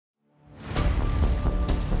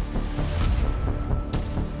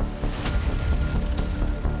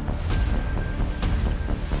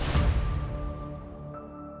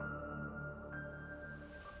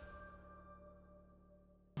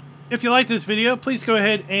If you like this video, please go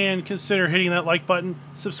ahead and consider hitting that like button,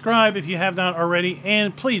 subscribe if you have not already,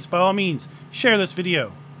 and please, by all means, share this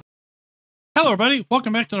video. Hello everybody,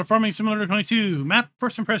 welcome back to the Farming Simulator 22 map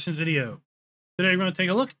first impressions video. Today we're going to take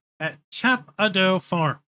a look at Chapadão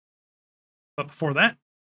Farm. But before that,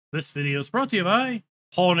 this video is brought to you by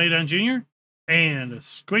Paul Nadon Jr. and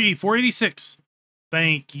Squiggy486.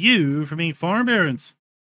 Thank you for being farm barons.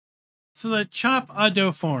 So the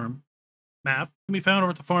Chapadão Farm map can be found over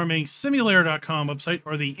at the farmingsimulator.com website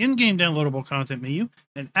or the in-game downloadable content menu.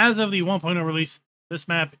 And as of the 1.0 release, this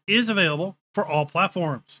map is available for all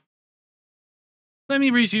platforms. Let me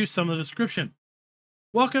read you some of the description.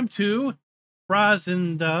 Welcome to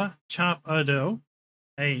Fazenda Chapadão,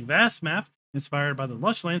 a vast map inspired by the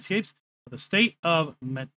lush landscapes of the state of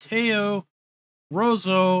Mato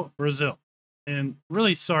Grosso, Brazil. And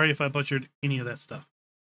really sorry if I butchered any of that stuff.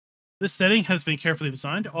 This setting has been carefully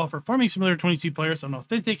designed to offer Farming Simulator 22 players an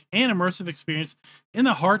authentic and immersive experience in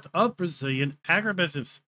the heart of Brazilian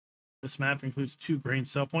agribusiness. This map includes 2 grain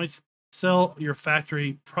sell points. Sell your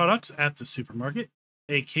factory products at the supermarket,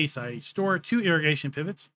 a Case IH store, 2 irrigation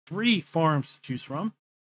pivots, 3 farms to choose from.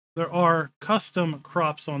 There are custom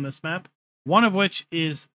crops on this map, one of which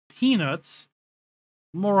is peanuts.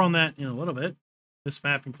 More on that in a little bit. This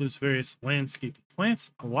map includes various landscaping plants,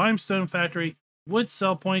 a limestone factory, wood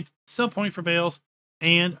sell point for bales,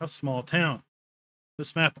 and a small town.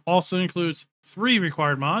 This map also includes 3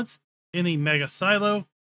 required mods in the Mega Silo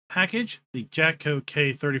package, the Jackco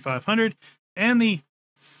K3500, and the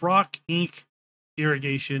Frock Inc.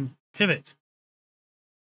 irrigation pivot.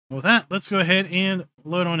 With that, let's go ahead and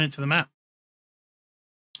load on into the map.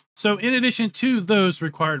 So in addition to those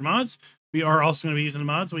required mods, we are also going to be using the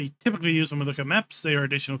mods we typically use when we look at maps. They are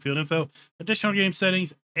additional field info, additional game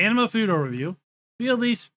settings, animal food overview, field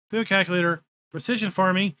lease, field calculator, precision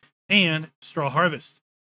farming, and straw harvest.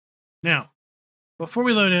 Now, before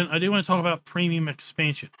we load in, I do want to talk about premium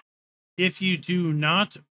expansion. If you do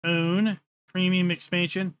not own premium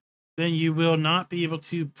expansion, then you will not be able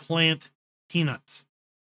to plant peanuts.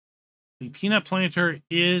 The peanut planter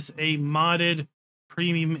is a modded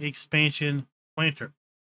premium expansion planter.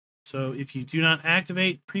 So if you do not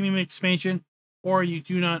activate premium expansion or you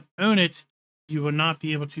do not own it, you will not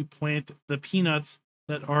be able to plant the peanuts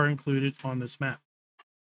that are included on this map.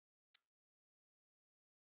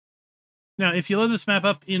 Now, if you load this map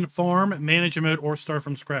up in farm, manager mode, or start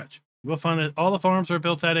from scratch, you will find that all the farms are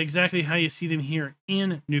built out exactly how you see them here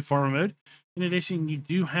in new farmer mode. In addition, you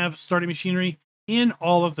do have starting machinery in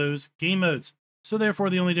all of those game modes. So therefore,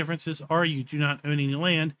 the only differences are you do not own any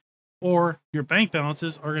land, or your bank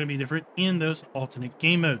balances are going to be different in those alternate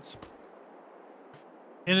game modes.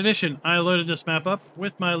 In addition, I loaded this map up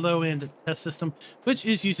with my low-end test system, which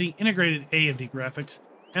is using integrated AMD graphics,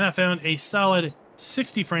 and I found a solid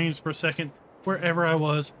 60 frames per second wherever I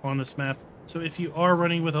was on this map. So if you are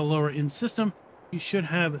running with a lower-end system, you should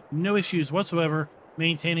have no issues whatsoever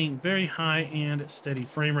maintaining very high and steady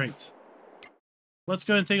frame rates. Let's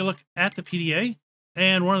go ahead and take a look at the PDA.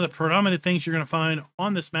 And one of the predominant things you're going to find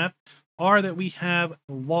on this map are that we have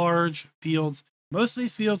large fields. Most of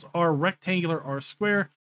these fields are rectangular or square,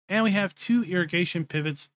 and we have 2 irrigation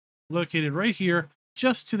pivots located right here,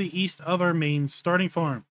 just to the east of our main starting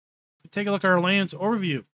farm. Take a look at our lands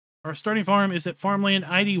overview. Our starting farm is at Farmland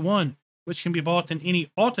ID 1, which can be bought in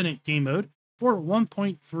any alternate game mode for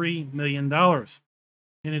 $1.3 million.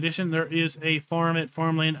 In addition, there is a farm at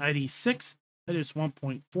Farmland ID 6 that is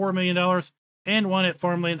 $1.4 million, and one at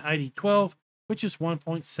Farmland ID 12, which is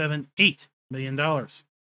 $1.78 million.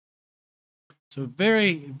 So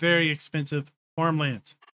very, very expensive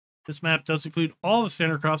farmlands. This map does include all the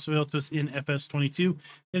standard crops available to us in FS22.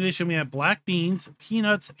 In addition, we have black beans,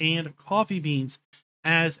 peanuts, and coffee beans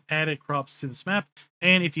as added crops to this map.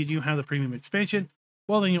 And if you do have the premium expansion,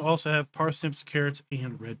 well, then you also have parsnips, carrots,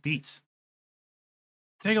 and red beets.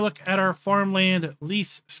 Take a look at our farmland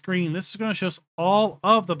lease screen. This is going to show us all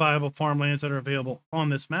of the viable farmlands that are available on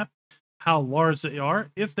this map, how large they are,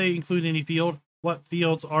 if they include any field, what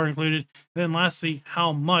fields are included, and then lastly,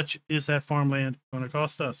 how much is that farmland going to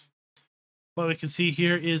cost us. What we can see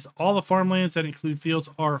here is all the farmlands that include fields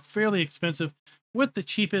are fairly expensive, with the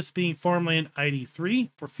cheapest being Farmland ID 3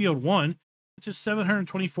 for Field 1, which is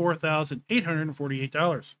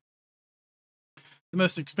 $724,848. The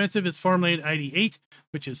most expensive is Farmland ID 8,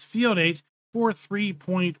 which is Field 8 for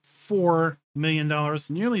 $3.4 million,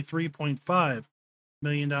 nearly $3.5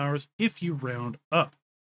 million if you round up.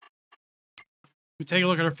 We take a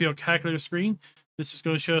look at our field calculator screen. This is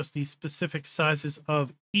going to show us the specific sizes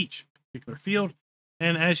of each particular field.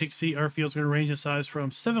 And as you can see, our field's going to range in size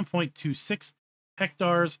from 7.26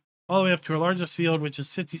 hectares all the way up to our largest field, which is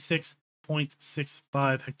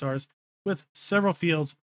 56.65 hectares, with several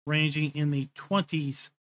fields ranging in the 20s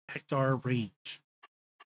hectare range.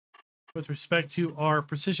 With respect to our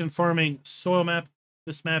precision farming soil map,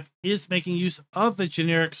 this map is making use of the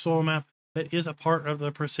generic soil map that is a part of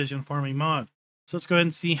the precision farming mod. So let's go ahead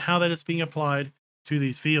and see how that is being applied to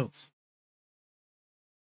these fields.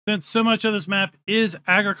 Since so much of this map is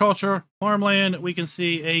agriculture, farmland, we can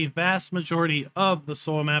see a vast majority of the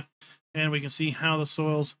soil map, and we can see how the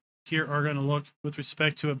soils here are going to look with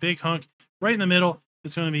respect to a big hunk. Right in the middle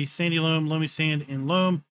is going to be sandy loam, loamy sand, and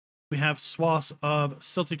loam. We have swaths of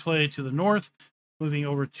silty clay to the north, moving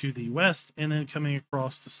over to the west, and then coming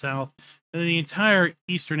across to south. And the entire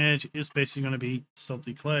eastern edge is basically going to be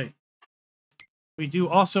silty clay. We do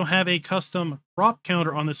also have a custom crop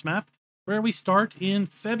counter on this map, where we start in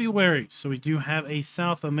February. So we do have a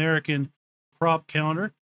South American crop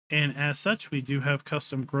counter, and as such, we do have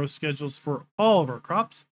custom growth schedules for all of our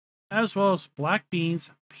crops, as well as black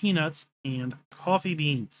beans, peanuts, and coffee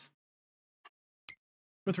beans.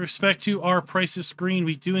 With respect to our prices screen,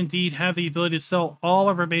 we do indeed have the ability to sell all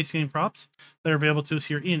of our base game crops that are available to us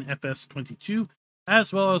here in FS22,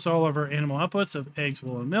 as well as all of our animal outputs of eggs,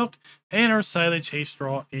 wool, and milk, and our silage, hay,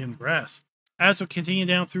 straw, and grass. As we continue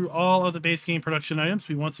down through all of the base game production items,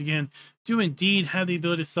 we once again do indeed have the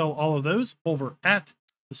ability to sell all of those over at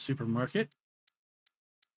the supermarket.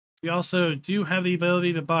 We also do have the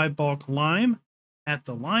ability to buy bulk lime at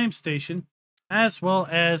the lime station, as well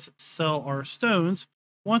as sell our stones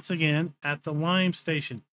once again at the lime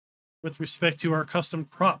station. With respect to our custom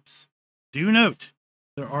crops, do note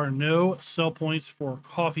there are no sell points for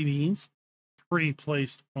coffee beans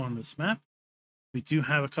pre-placed on this map. We do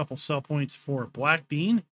have a couple sell points for black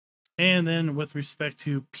bean. And then with respect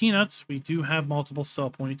to peanuts, we do have multiple sell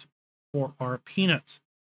points for our peanuts.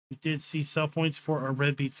 We did see sell points for our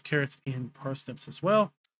red beets, carrots, and parsnips as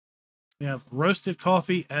well. We have roasted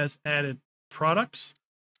coffee as added products.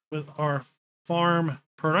 With our farm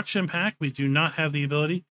production pack, we do not have the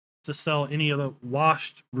ability to sell any of the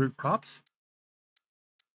washed root crops.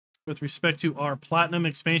 With respect to our platinum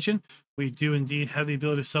expansion, we do indeed have the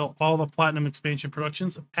ability to sell all the platinum expansion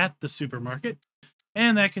productions at the supermarket,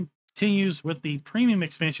 and that continues with the premium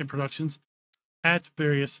expansion productions at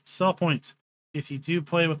various sell points. If you do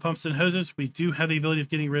play with pumps and hoses, we do have the ability of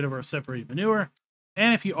getting rid of our separated manure,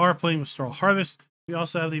 and if you are playing with straw harvest, we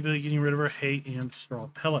also have the ability of getting rid of our hay and straw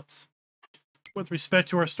pellets. With respect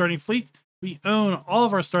to our starting fleet, we own all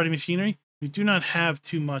of our starting machinery. We do not have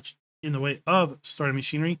too much in the way of starting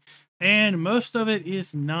machinery, and most of it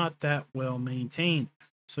is not that well maintained.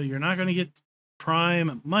 So you're not going to get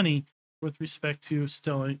prime money with respect to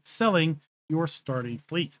selling your starting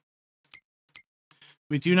fleet.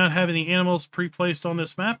 We do not have any animals pre-placed on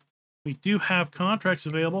this map. We do have contracts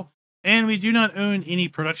available, and we do not own any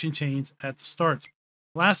production chains at the start.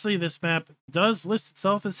 Lastly, this map does list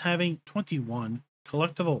itself as having 21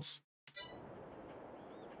 collectibles.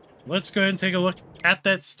 Let's go ahead and take a look at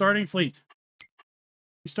that starting fleet.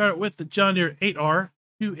 We start with the John Deere 8R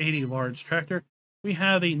 280 large tractor. We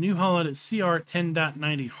have the New Holland CR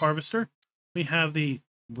 10.90 harvester. We have the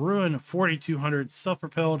Bruin 4200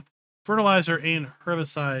 self-propelled fertilizer and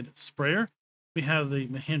herbicide sprayer. We have the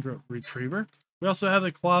Mahindra retriever. We also have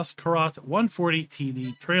the Kloss Karat 140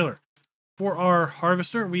 TD trailer. For our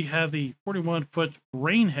harvester, we have the 41-foot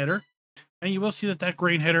grain header, and you will see that that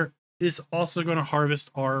grain header is also going to harvest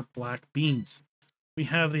our black beans. We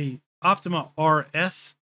have the Optima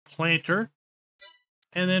RS planter,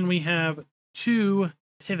 and then we have two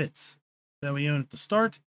pivots that we own at the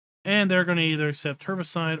start, and they're going to either accept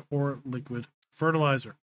herbicide or liquid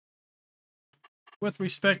fertilizer. With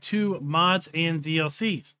respect to mods and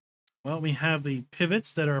DLCs, well, we have the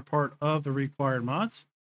pivots that are a part of the required mods,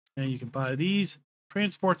 and you can buy these,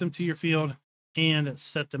 transport them to your field, and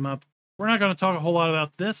set them up. We're not going to talk a whole lot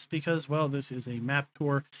about this because, well, this is a map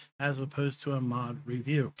tour as opposed to a mod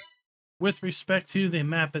review. With respect to the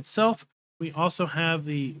map itself, we also have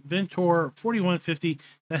the Ventor 4150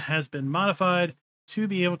 that has been modified to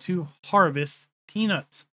be able to harvest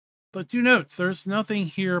peanuts. But do note, there's nothing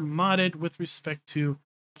here modded with respect to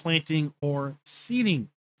planting or seeding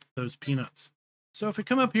those peanuts. So if we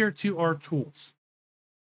come up here to our tools,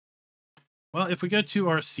 well, if we go to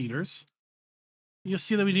our seeders, you'll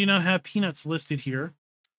see that we do not have peanuts listed here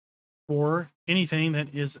for anything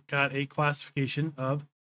that is got a classification of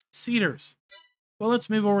seeders. Well, let's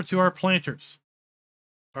move over to our planters.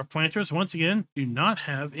 Our planters, once again, do not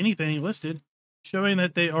have anything listed showing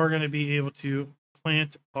that they are going to be able to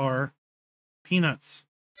plant our peanuts.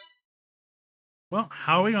 Well,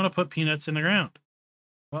 how are we going to put peanuts in the ground?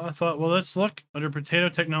 Well, I thought, well, let's look under potato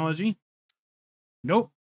technology.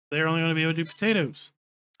 Nope. They're only going to be able to do potatoes.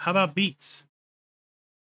 How about beets?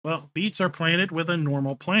 Well, beets are planted with a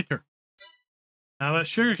normal planter. How about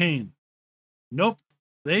sugarcane? Nope.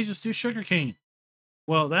 They just do sugarcane.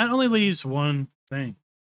 Well, that only leaves one thing.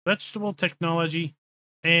 Vegetable technology.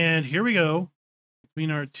 And here we go.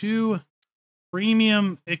 Between our two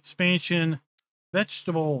premium expansion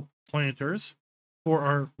vegetable planters for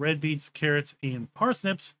our red beets, carrots, and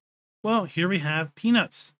parsnips, well, here we have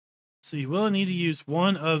peanuts. So you will need to use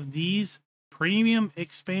one of these premium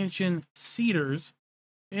expansion seeders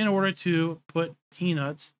in order to put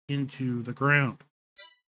peanuts into the ground.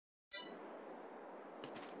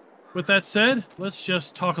 With that said, let's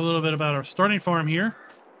just talk a little bit about our starting farm here.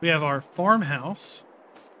 We have our farmhouse,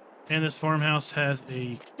 and this farmhouse has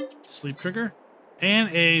a sleep trigger and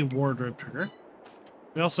a wardrobe trigger.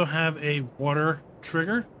 We also have a water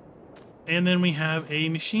trigger, and then we have a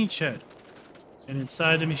machine shed. And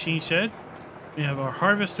inside the machine shed, we have our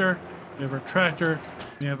harvester, we have our tractor,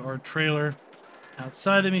 we have our trailer.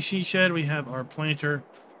 Outside the machine shed, we have our planter,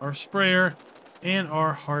 our sprayer, and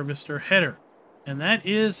our harvester header. And that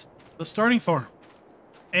is the starting farm.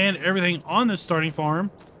 And everything on this starting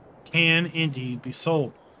farm can indeed be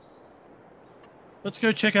sold. Let's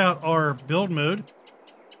go check out our build mode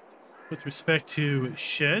with respect to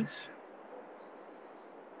sheds.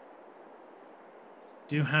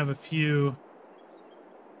 Do have a few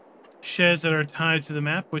sheds that are tied to the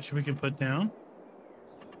map, which we can put down.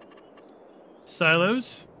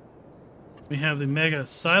 Silos. We have the Mega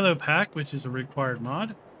Silo Pack, which is a required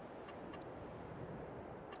mod.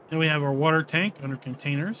 And we have our water tank under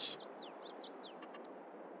containers.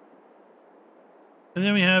 And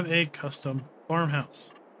then we have a custom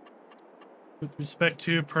farmhouse. With respect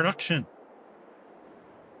to production,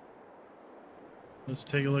 let's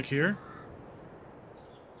take a look here.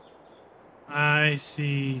 I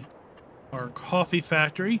see our coffee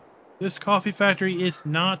factory. This coffee factory is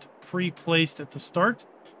not pre-placed at the start.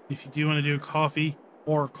 If you do want to do coffee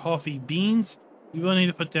or coffee beans, you will need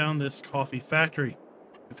to put down this coffee factory.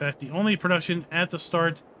 In fact, the only production at the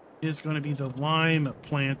start is going to be the lime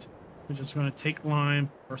plant, which is going to take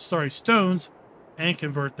lime, or sorry, stones, and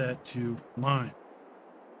convert that to lime.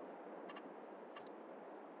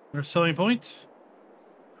 Our selling points.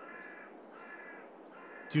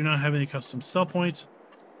 Do not have any custom sell points.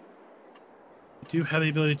 We do have the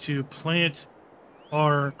ability to plant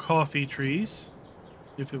our coffee trees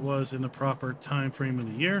if it was in the proper time frame of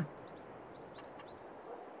the year.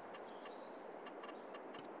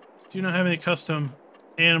 Do not have any custom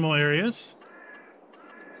animal areas.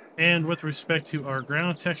 And with respect to our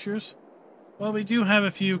ground textures, well, we do have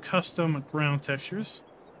a few custom ground textures,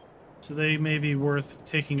 so they may be worth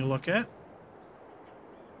taking a look at.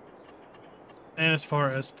 And as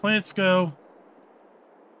far as plants go,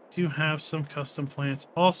 do have some custom plants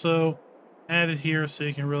also added here, so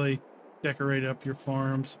you can really decorate up your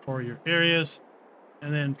farms or your areas.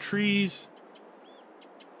 And then trees,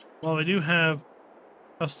 while we do have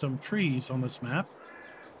custom trees on this map,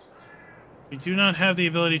 we do not have the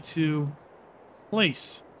ability to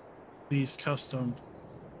place these custom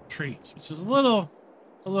trees, which is a little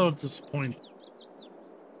disappointing.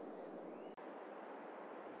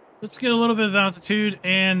 Let's get a little bit of altitude,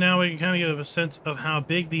 and now we can kind of get a sense of how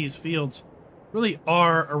big these fields really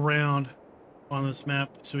are around on this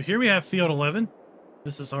map. So here we have field 11.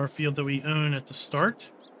 This is our field that we own at the start.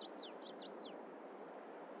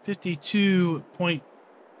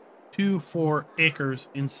 52.24 acres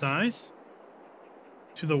in size.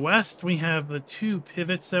 To the west, we have the two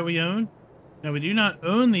pivots that we own. Now, we do not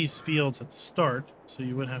own these fields at the start, so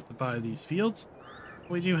you would have to buy these fields.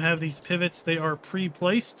 We do have these pivots. They are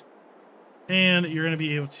pre-placed, and you're going to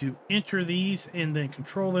be able to enter these and then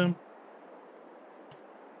control them.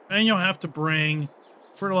 And you'll have to bring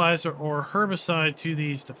fertilizer or herbicide to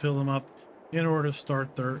these to fill them up in order to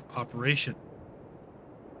start their operation.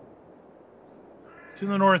 To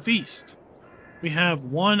the northeast, we have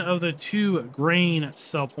one of the two grain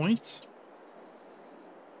sell points.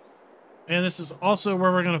 And this is also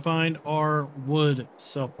where we're going to find our wood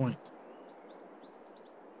sell point.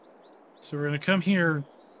 So we're going to come here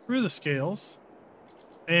through the scales,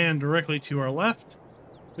 and directly to our left,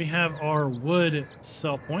 we have our wood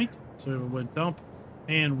sell point. So we have a wood dump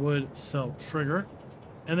and wood sell trigger.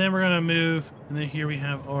 And then we're going to move, and then here we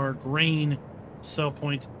have our grain sell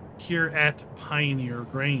point here at Pioneer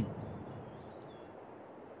Grain.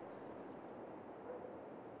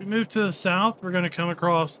 We move to the south, we're going to come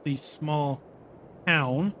across the small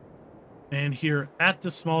town. And here at the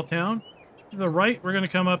small town, to the right, we're going to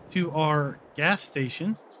come up to our gas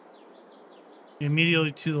station.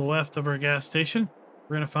 Immediately to the left of our gas station,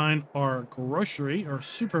 we're going to find our grocery or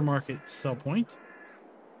supermarket sell point.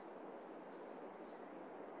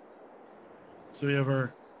 So we have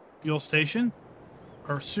our fuel station,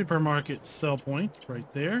 our supermarket sell point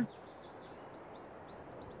right there.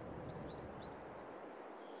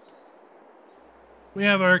 We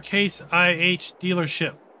have our Case IH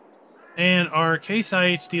dealership. And our Case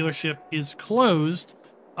IH dealership is closed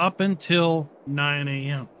up until 9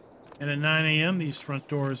 a.m. And at 9 a.m., these front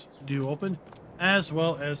doors do open, as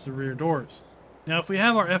well as the rear doors. Now, if we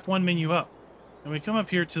have our F1 menu up, and we come up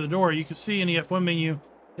here to the door, you can see in the F1 menu,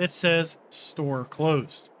 it says store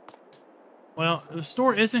closed. Well, the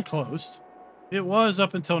store isn't closed. It was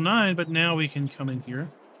up until 9, but now we can come in here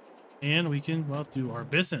and we can, well, do our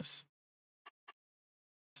business.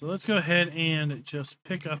 So let's go ahead and just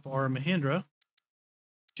pick up our Mahindra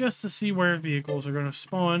just to see where vehicles are going to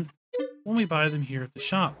spawn when we buy them here at the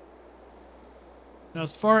shop. Now,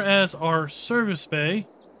 as far as our service bay,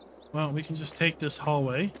 well, we can just take this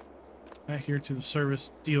hallway back here to the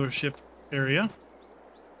service dealership area.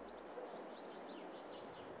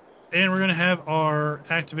 And we're going to have our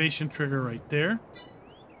activation trigger right there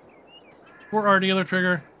for our dealer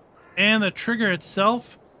trigger. And the trigger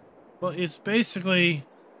itself, well, it's basically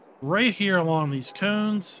right here along these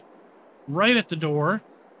cones, right at the door,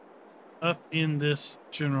 up in this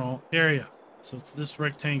general area. So it's this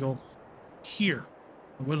rectangle here.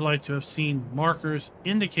 I would like to have seen markers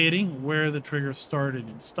indicating where the trigger started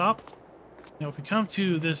and stopped. Now, if we come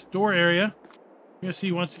to this door area, you're going to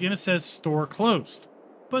see once again it says store closed.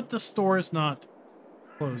 But the store is not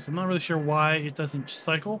closed. I'm not really sure why it doesn't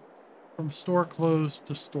cycle from store closed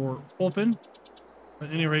to store open. But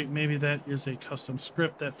at any rate, maybe that is a custom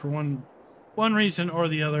script that for one reason or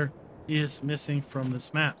the other is missing from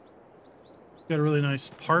this map. Got a really nice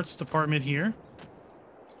parts department here.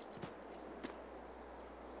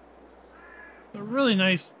 A really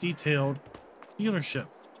nice detailed dealership.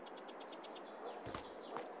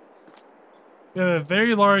 We have a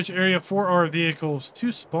very large area for our vehicles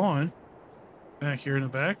to spawn back here in the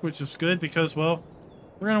back, which is good because, well,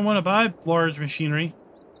 we're going to want to buy large machinery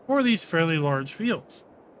for these fairly large fields.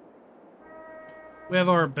 We have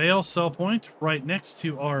our bale sell point right next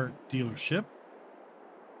to our dealership.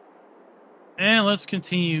 And let's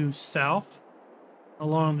continue south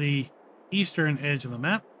along the eastern edge of the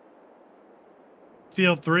map.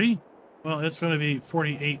 Field 3, well, it's going to be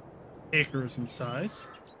 48 acres in size.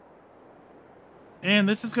 And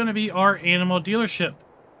this is going to be our animal dealership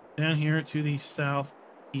down here to the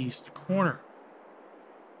southeast corner.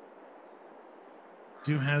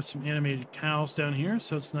 Do have some animated cows down here,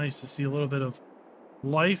 so it's nice to see a little bit of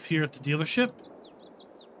life here at the dealership.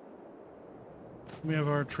 We have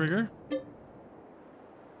our trigger.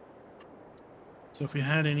 So if we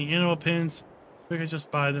had any animal pins, we could just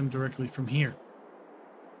buy them directly from here.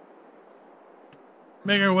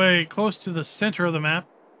 Make our way close to the center of the map.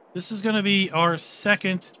 This is going to be our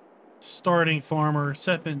second starting farm or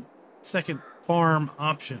second farm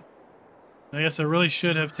option. I guess I really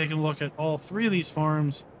should have taken a look at all three of these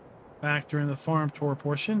farms back during the farm tour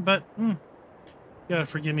portion, but you gotta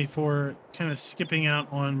forgive me for kind of skipping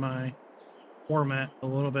out on my format a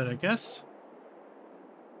little bit, I guess.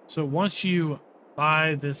 So once you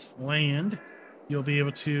buy this land, you'll be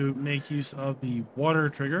able to make use of the water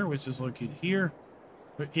trigger, which is located here.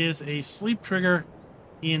 There is a sleep trigger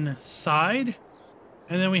inside,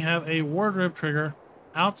 and then we have a wardrobe trigger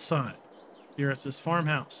outside here at this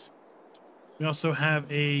farmhouse. We also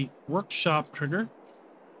have a workshop trigger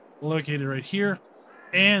located right here,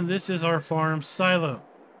 and this is our farm silo.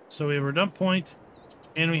 So we have our dump point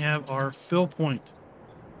and we have our fill point.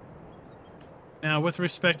 Now, with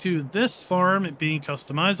respect to this farm, it being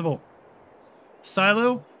customizable,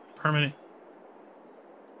 silo, permanent.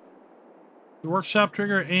 The workshop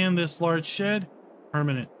trigger and this large shed,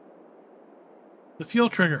 permanent. The fuel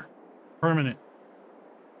trigger, permanent.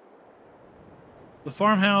 The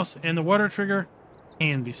farmhouse and the water trigger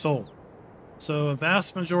can be sold. So a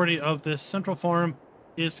vast majority of this central farm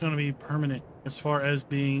is going to be permanent as far as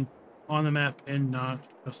being on the map and not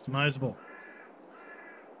customizable.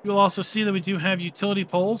 You'll also see that we do have utility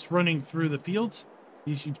poles running through the fields.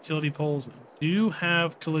 These utility poles do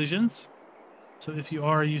have collisions. So if you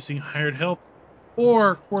are using hired help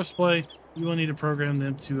or courseplay, you will need to program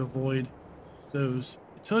them to avoid those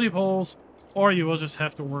utility poles, or you will just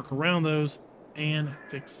have to work around those and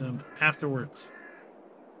fix them afterwards.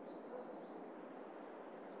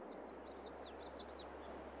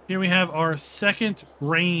 Here we have our second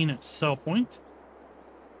grain sell point.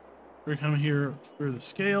 We're coming here through the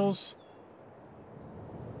scales.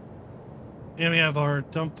 And we have our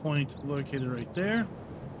dump point located right there.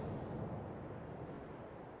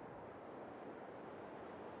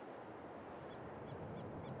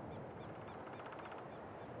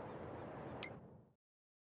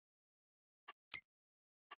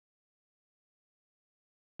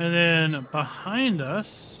 And then behind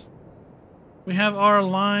us, we have our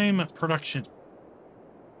lime production.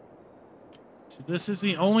 So this is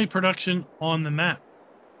the only production on the map.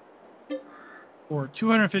 For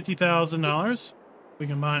 $250,000, we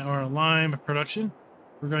can buy our lime production.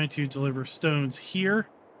 We're going to deliver stones here,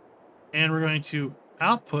 and we're going to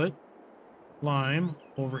output lime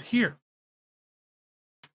over here.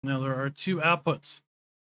 Now there are two outputs.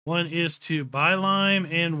 One is to buy lime,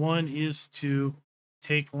 and one is to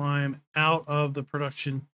take lime out of the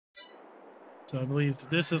production. So I believe that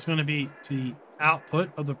this is going to be the output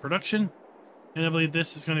of the production, and I believe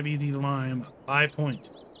this is going to be the lime buy point.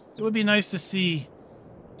 It would be nice to see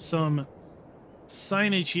some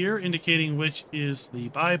signage here indicating which is the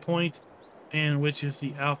buy point and which is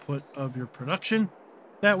the output of your production.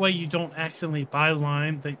 That way you don't accidentally buy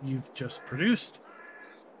lime that you've just produced,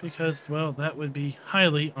 because, well, that would be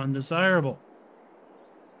highly undesirable.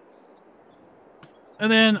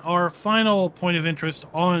 And then our final point of interest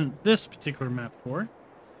on this particular map core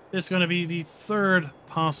is going to be the third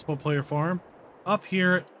possible player farm up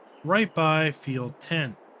here right by field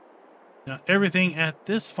 10. Now, everything at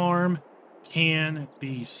this farm can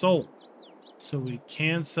be sold. So we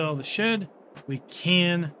can sell the shed, we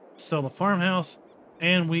can sell the farmhouse,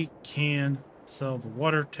 and we can sell the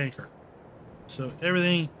water tanker. So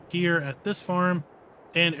everything here at this farm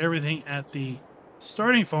and everything at the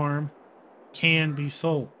starting farm can be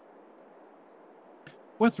sold.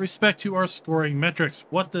 With respect to our scoring metrics,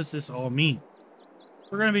 what does this all mean?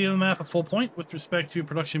 We're going to be on the map at full point with respect to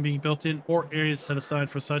production being built in or areas set aside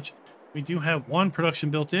for such. We do have one production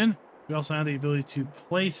built in. We also have the ability to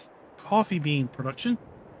place coffee bean production,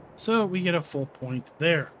 so we get a full point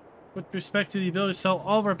there. With respect to the ability to sell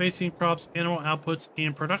all of our basic crops, animal outputs,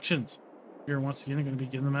 and productions, here once again I'm going to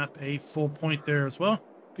be giving the map a full point there as well,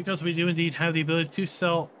 because we do indeed have the ability to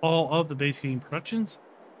sell all of the basic productions,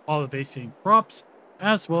 all the basic crops,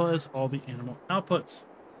 as well as all the animal outputs.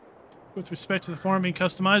 With respect to the farm being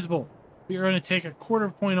customizable, we are going to take a quarter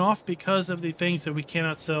point off because of the things that we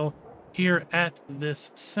cannot sell here at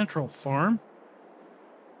this central farm.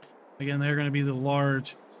 Again, they're going to be the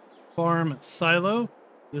large farm silo,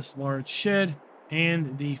 this large shed,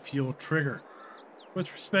 and the fuel trigger.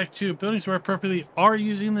 With respect to buildings where appropriately are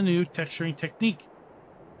using the new texturing technique,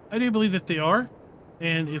 I do believe that they are,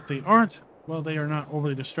 and if they aren't, well, they are not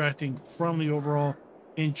overly distracting from the overall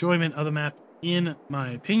enjoyment of the map, in my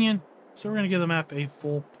opinion. So we're going to give the map a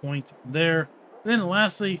full point there. Then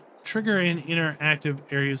lastly, trigger and interactive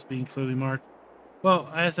areas being clearly marked.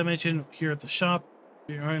 Well, as I mentioned here at the shop,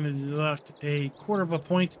 we are going to deduct a quarter of a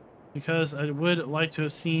point because I would like to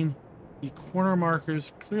have seen the corner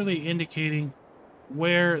markers clearly indicating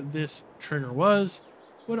where this trigger was.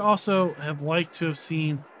 Would also have liked to have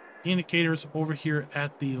seen indicators over here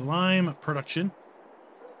at the lime production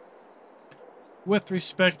with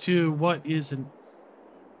respect to what is an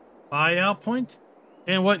buy out point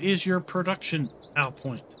and what is your production out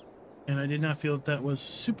point. And I did not feel that that was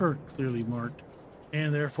super clearly marked,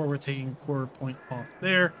 and therefore we're taking a quarter point off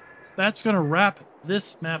there. That's going to wrap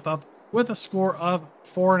this map up with a score of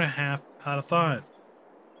 4.5 out of 5.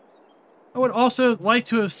 I would also like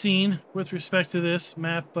to have seen, with respect to this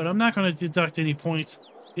map, but I'm not going to deduct any points,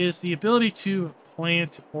 is the ability to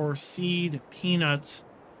plant or seed peanuts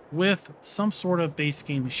with some sort of base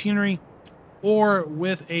game machinery or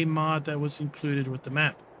with a mod that was included with the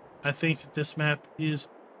map. I think that this map is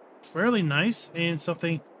fairly nice and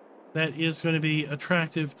something that is going to be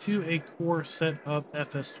attractive to a core set of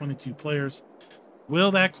FS22 players.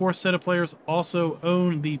 Will that core set of players also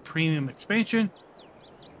own the premium expansion?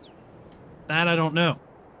 That I don't know.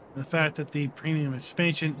 The fact that the premium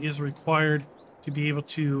expansion is required to be able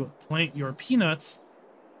to plant your peanuts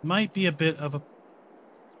might be a bit of a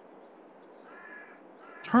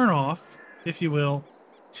turnoff, if you will,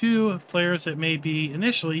 to players that may be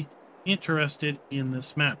initially interested in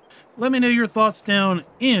this map. Let me know your thoughts down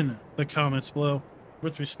in the comments below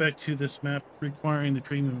with respect to this map requiring the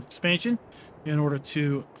premium expansion in order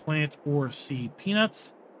to plant or seed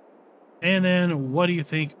peanuts. And then what do you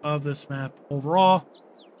think of this map overall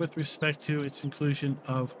with respect to its inclusion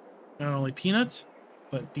of not only peanuts,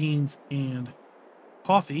 but beans and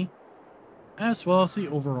coffee, as well as the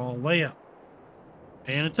overall layout.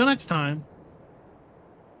 And until next time,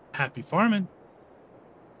 happy farming.